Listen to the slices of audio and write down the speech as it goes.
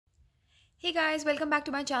Hey guys, welcome back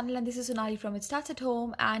to my channel, and this is Sonali from It Starts at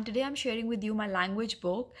Home, and today I'm sharing with you my language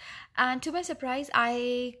book. And to my surprise,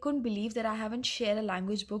 I couldn't believe that I haven't shared a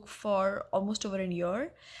language book for almost over a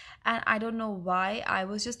year. And I don't know why. I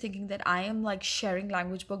was just thinking that I am like sharing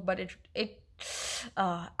language book, but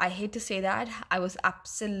I hate to say that. I was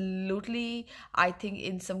absolutely, I think,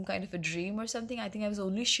 in some kind of a dream or something. I think I was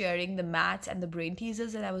only sharing the maths and the brain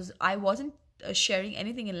teasers, and I wasn't sharing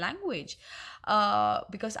anything in language,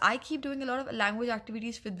 because I keep doing a lot of language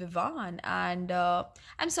activities with Vivan. And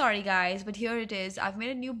I'm sorry, guys, but here it is. I've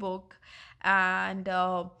made a new book, and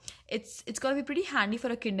it's gonna be pretty handy for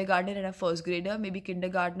a kindergartner and a first grader. Maybe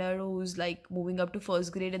kindergartner who's like moving up to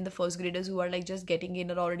first grade, and the first graders who are like just getting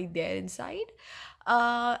in or already there inside.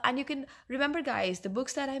 And you can remember, guys, the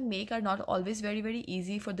books that I make are not always very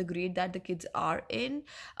easy for the grade that the kids are in.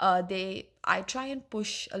 I try and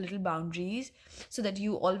push a little boundaries so that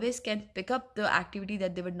you always can pick up the activity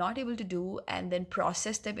that they were not able to do and then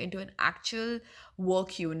process them into an actual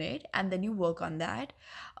work unit, and then you work on that.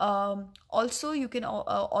 Also, you can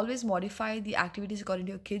always modify the activities according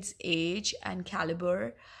to your kids' age and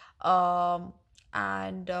caliber.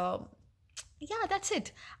 And Yeah, that's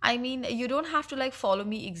it. I mean, you don't have to like follow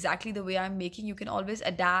me exactly the way I'm making. You can always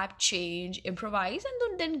adapt, change, improvise,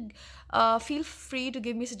 and then feel free to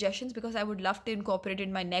give me suggestions, because I would love to incorporate it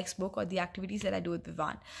in my next book or the activities that I do with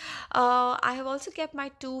Vivan. I have also kept my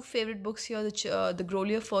two favorite books here, the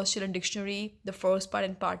Grolier First Children Dictionary, the first part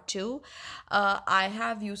and part two. I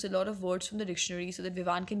have used a lot of words from the dictionary so that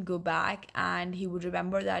Vivan can go back and he would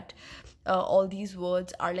remember that all these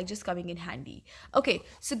words are like just coming in handy. Okay,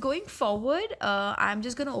 so going forward, I'm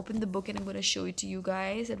just gonna open the book and I'm gonna show it to you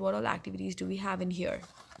guys that what all activities do we have in here.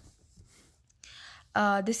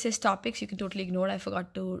 This says topics. You can totally ignore. I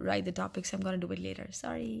forgot to write the topics. I'm gonna do it later.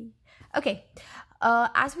 Sorry. Okay.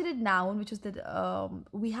 As we did noun, which was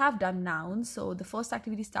we have done nouns. So the first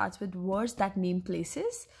activity starts with words that name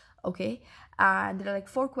places. Okay, and there are like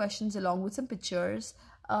 4 questions along with some pictures.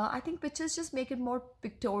 I think pictures just make it more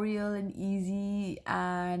pictorial and easy,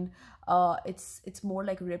 and it's more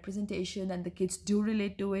like a representation, and the kids do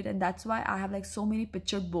relate to it, and that's why I have like so many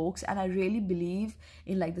picture books, and I really believe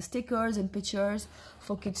in like the stickers and pictures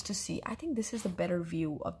for kids to see. I think this is the better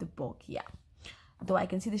view of the book, yeah. Though I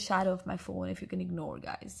can see the shadow of my phone, if you can ignore,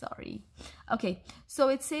 guys, sorry. Okay, so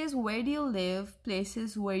it says, where do you live?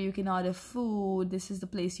 Places where you can order food. This is the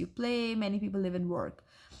place you play. Many people live and work.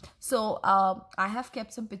 So I have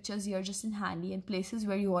kept some pictures here just in handy, and places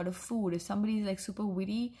where you order food. If somebody is like super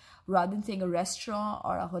witty, rather than saying a restaurant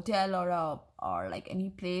or a hotel or like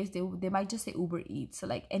any place, they might just say Uber Eats. So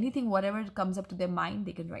like anything, whatever comes up to their mind,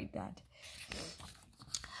 they can write that.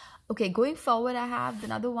 Okay, going forward, I have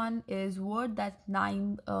another one is word that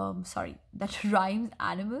that rhymes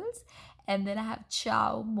animals, and then I have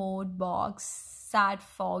chow, mode, box, sad,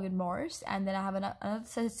 fog, and Morse, and then I have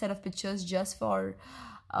another set of pictures just for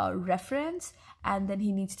reference, and then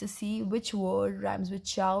he needs to see which word rhymes with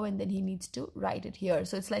chow, and then he needs to write it here.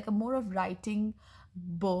 So it's like a more of writing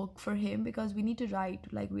book for him, because we need to write,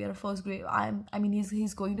 like we are a first grade. I mean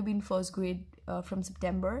he's going to be in first grade from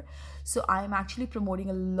September, so I'm actually promoting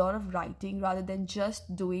a lot of writing rather than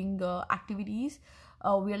just doing activities.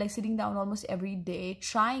 We are like sitting down almost every day,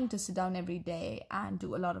 trying to sit down every day and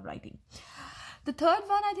do a lot of writing. The third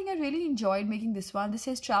one, I think I really enjoyed making this one. This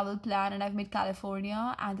says travel plan, and I've made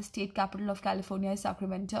California, and the state capital of California is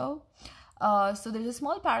Sacramento. So there's a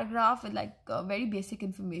small paragraph with like very basic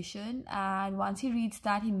information, and once he reads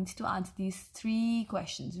that, he needs to answer these 3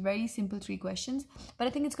 questions. Very simple 3 questions, but I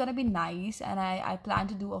think it's gonna be nice, and I plan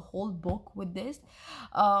to do a whole book with this,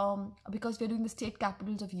 because we're doing the state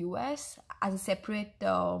capitals of US as a separate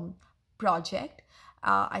project.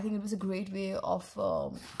 I think it was a great way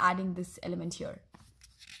of adding this element here.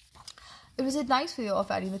 It was a nice way of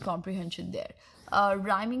adding the comprehension there.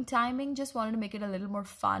 Rhyming timing, just wanted to make it a little more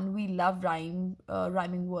fun. We love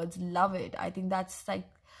rhyming words, love it. I think that's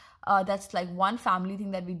like one family thing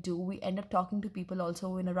that we do. We end up talking to people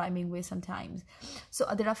also in a rhyming way sometimes. So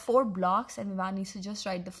there are 4 blocks, and Vivan needs to just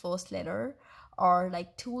write the first letter, or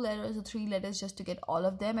like 2 letters or 3 letters, just to get all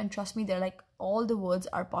of them. And trust me, they're like all the words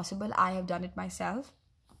are possible. I have done it myself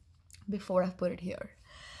before I've put it here.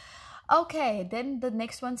 Okay, then the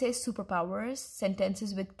next one says superpowers,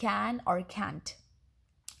 sentences with can or can't.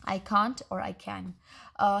 I can't or I can.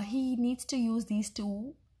 He needs to use these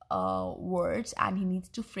 2 words, and he needs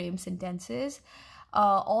to frame sentences.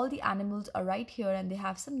 All the animals are right here, and they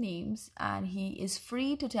have some names, and he is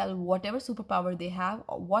free to tell whatever superpower they have,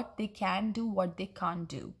 or what they can do, what they can't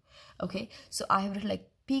do. Okay, so I have written like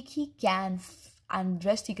Peaky can, and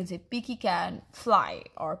rest he can say Peaky can fly,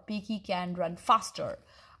 or Peaky can run faster,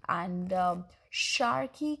 And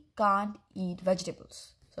Sharky can't eat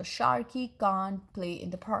vegetables. So Sharky can't play in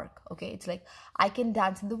the park. Okay, it's like I can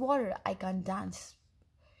dance in the water, I can't dance.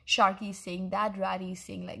 Sharky is saying that, Ratty is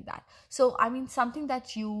saying like that. So I mean, something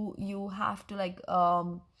that you have to like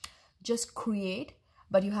just create,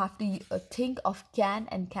 but you have to think of can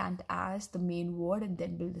and can't as the main word and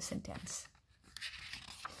then build the sentence.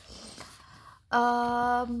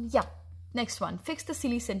 Yeah, next one, fix the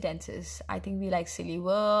silly sentences. I think we like silly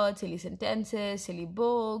words, silly sentences, silly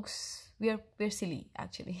books. We're silly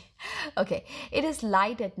actually. Okay, it is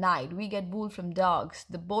light at night, we get wool from dogs,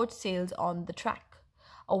 the boat sails on the track,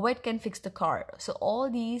 a wet can fix the car. So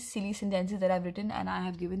all these silly sentences that I've written, and I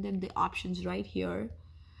have given them the options right here,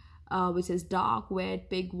 which is dark, wet,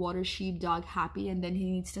 pig, water, sheep, dog, happy, and then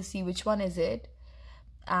he needs to see which one is it,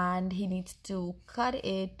 and he needs to cut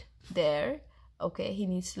it there. Okay, he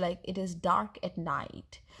needs to like, it is dark at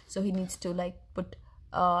night, so he needs to like put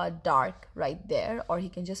dark right there, or he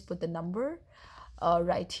can just put the number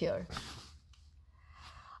right here.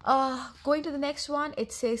 Going to the next one,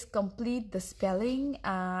 it says complete the spelling,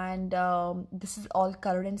 and this is all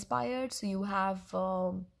color inspired. So you have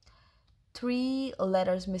 3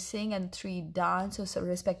 letters missing and 3 done. So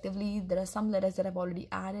respectively, there are some letters that I've already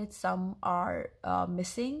added, some are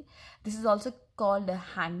missing. This is also called a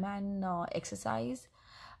hangman exercise,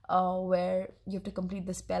 where you have to complete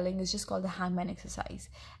the spelling. It's just called the hangman exercise.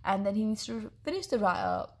 And then he needs to finish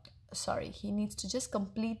the he needs to just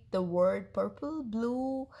complete the word purple,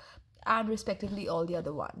 blue, and respectively all the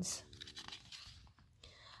other ones.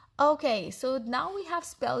 Okay, so now we have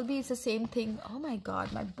spell bee. It's the same thing. Oh my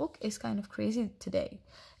god, my book is kind of crazy today.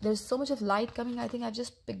 There's so much of light coming. I think I've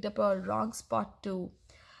just picked up a wrong spot to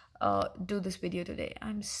do this video today.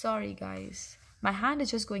 I'm sorry guys, my hand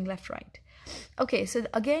is just going left, right. Okay, so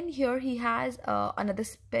again here he has another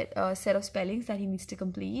set of spellings that he needs to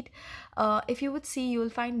complete. If you would see, you will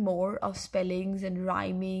find more of spellings and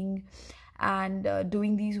rhyming and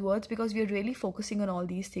doing these words, because we are really focusing on all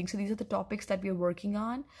these things. So these are the topics that we are working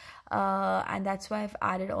on, and that's why I've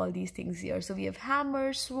added all these things here. So we have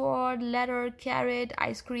hammer, sword, letter, carrot,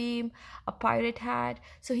 ice cream, a pirate hat.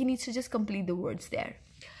 So he needs to just complete the words there.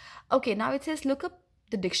 Okay, now it says look up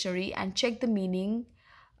the dictionary and check the meaning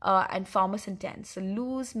and form a sentence. So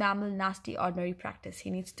loose, mammal, nasty, ordinary, practice. He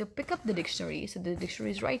needs to pick up the dictionary. So the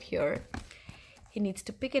dictionary is right here. He needs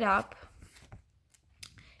to pick it up.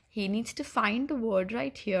 He needs to find the word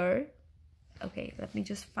right here. Okay, let me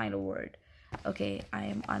just find a word. Okay, I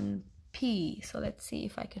am on P. So let's see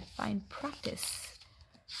if I can find practice.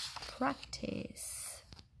 Practice.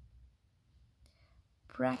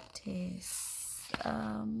 Practice.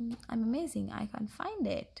 I'm amazing. I can't find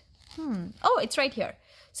it. Oh, it's right here.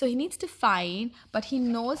 So he needs to find, but he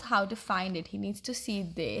knows how to find it. He needs to see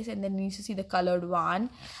this, and then he needs to see the colored one.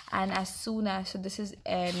 And as soon as, so this is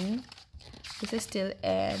N, this is still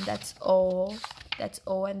N, that's O,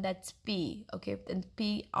 and that's P. Okay, then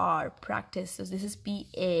PR, practice. So this is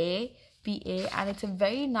PA, and it's a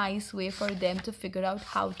very nice way for them to figure out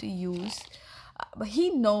how to use. But he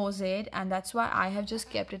knows it, and that's why I have just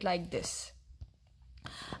kept it like this.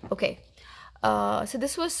 Okay, so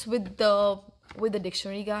this was with the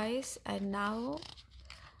dictionary, guys, and now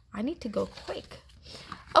I need to go quick.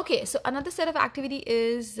 Okay, so another set of activity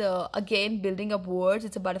is again building up words.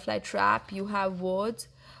 It's a butterfly trap. You have words,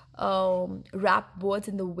 wrap words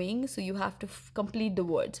in the wing, so you have to complete the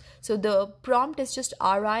words. So the prompt is just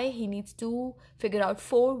RI. He needs to figure out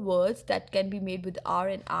 4 words that can be made with R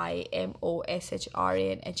and I, M, O, S, H, R,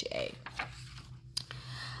 A, and H, A.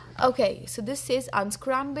 Okay, so this says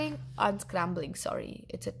unscrambling, sorry.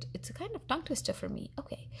 It's a kind of tongue twister for me.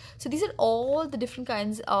 Okay, so these are all the different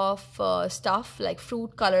kinds of stuff like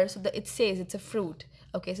fruit color. So it says it's a fruit.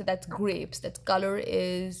 Okay, so that's grapes. That color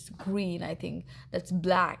is green, I think. That's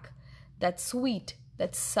black. That's sweet.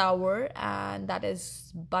 That's sour. And that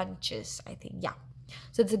is bunches, I think. Yeah.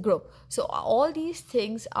 So it's a group. So all these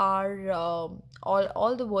things are,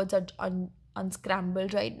 all the words are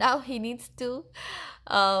unscrambled right now. He needs to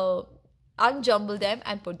unjumble them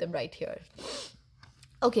and put them right here.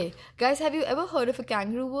 Okay, guys, have you ever heard of a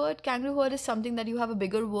kangaroo word? Kangaroo word is something that you have a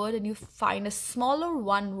bigger word and you find a smaller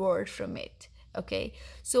one word from it. Okay,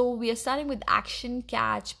 so we are starting with action,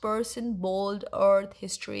 catch, person, bold, earth,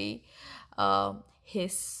 history,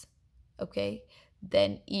 hiss, okay,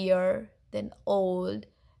 then ear, then old,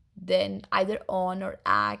 then either on or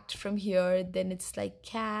act from here, then it's like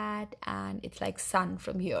cat, and it's like sun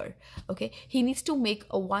from here. Okay, he needs to make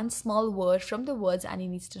one small word from the words and he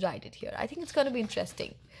needs to write it here. I think it's going to be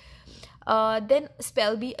interesting. Then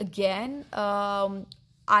spell bee again.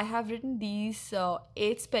 I have written these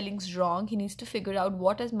 8 spellings wrong. He needs to figure out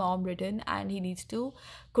what has mom written and he needs to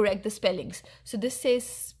correct the spellings. So this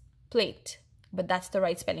says plate, but that's the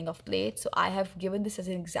right spelling of plate. So I have given this as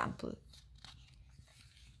an example.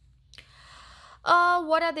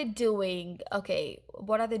 What are they doing? Okay,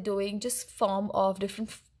 what are they doing? Just form of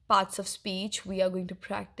different parts of speech we are going to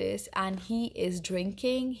practice. And he is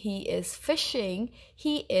drinking, he is fishing,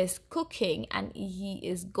 he is cooking, and he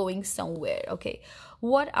is going somewhere. Okay,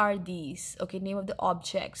 what are these? Okay, name of the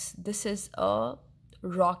objects. This is a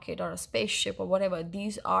rocket or a spaceship or whatever.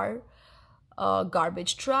 These are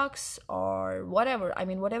garbage trucks or whatever. I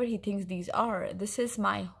mean, whatever he thinks these are. This is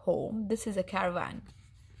my home. This is a caravan.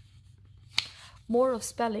 More of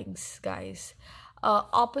spellings, guys.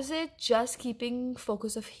 Opposite, just keeping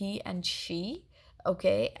focus of he and she.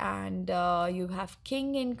 Okay, and you have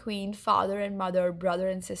king and queen, father and mother, brother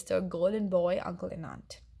and sister, girl and boy, uncle and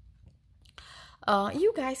aunt.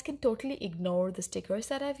 You guys can totally ignore the stickers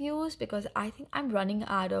that I've used because I think I'm running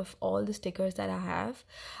out of all the stickers that I have.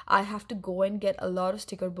 I have to go and get a lot of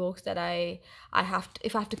sticker books that I have to,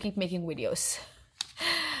 if I have to keep making videos.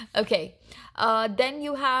 Okay, then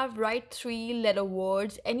you have write 3-letter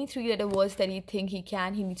words. Any 3-letter words that you think he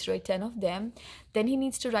can, he needs to write 10 of them. Then he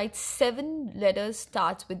needs to write 7 letters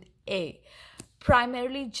starts with A.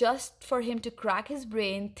 Primarily just for him to crack his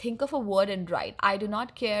brain, think of a word and write. I do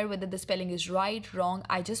not care whether the spelling is right, wrong.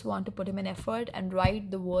 I just want to put him in effort and write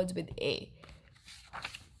the words with A.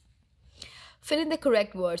 Fill in the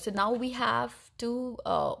correct word. So now we have to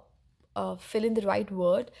fill in the right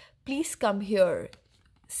word. Please come here.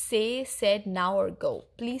 Say, said, now, or go.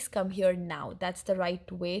 Please come here now. That's the right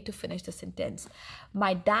way to finish the sentence.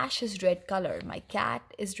 My dash is red color. My cat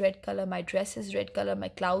is red color. My dress is red color. My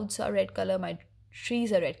clouds are red color. My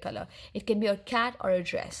trees are red color. It can be a cat or a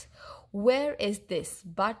dress. Where is this?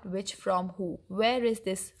 But, which, from, who? Where is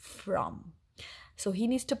this from? So he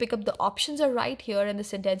needs to pick up, the options are right here and the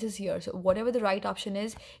sentence is here. So whatever the right option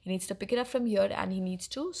is, he needs to pick it up from here and he needs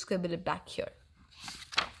to scribble it back here.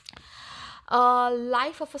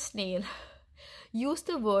 Life of a snail. Use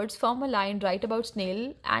the words, form a line, write about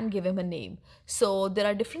snail and give him a name. So there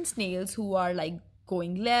are different snails who are like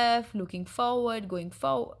going left, looking forward, going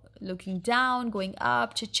forward, looking down, going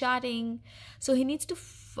up, chit-chatting. So he needs to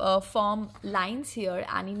form lines here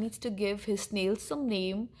and he needs to give his snails some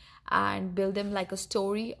name and build them like a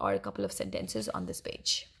story or a couple of sentences on this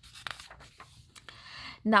page.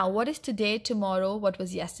 Now, what is today, tomorrow, what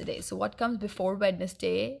was yesterday? So what comes before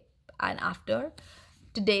Wednesday and after?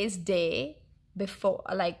 Today's day, before,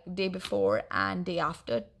 like day before and day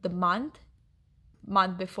after. The month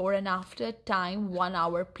before and after. Time, 1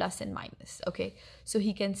 hour, plus and minus. Okay, so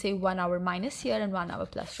he can say 1 hour minus here and 1 hour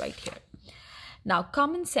plus right here. Now,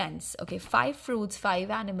 common sense. Okay, 5 fruits, 5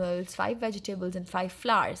 animals, 5 vegetables, and 5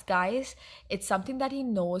 flowers. Guys, it's something that he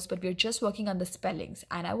knows, but we're just working on the spellings.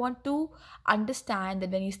 And I want to understand that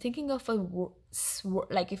when he's thinking of a,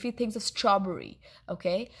 like if he thinks of strawberry,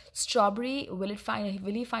 okay, strawberry, will he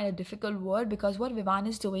find a difficult word? Because what Vivan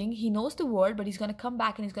is doing, he knows the word, but he's going to come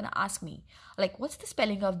back and he's going to ask me, like, what's the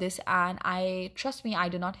spelling of this? And trust me, I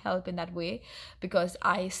do not help in that way because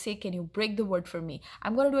I say, can you break the word for me?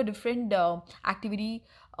 I'm going to do a different activity,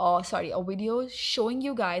 a video showing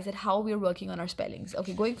you guys that how we're working on our spellings.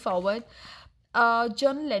 Okay, going forward,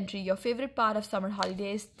 journal entry, your favorite part of summer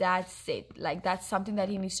holidays. That's it. Like, that's something that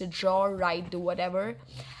he needs to draw, write, do whatever.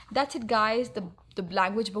 That's it, guys. The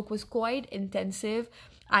language book was quite intensive.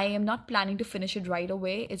 I am not planning to finish it right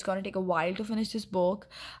away. It's gonna take a while to finish this book.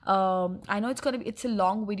 I know it's a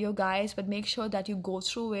long video, guys, but make sure that you go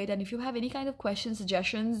through it. And if you have any kind of questions,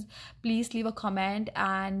 suggestions, please leave a comment.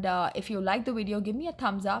 And if you like the video, give me a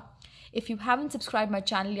thumbs up. If you haven't subscribed my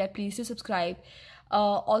channel yet, please do subscribe.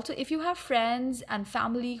 Also, if you have friends and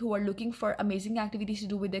family who are looking for amazing activities to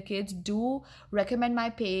do with their kids, do recommend my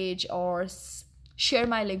page or share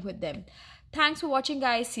my link with them. Thanks for watching,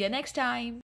 guys. See you next time.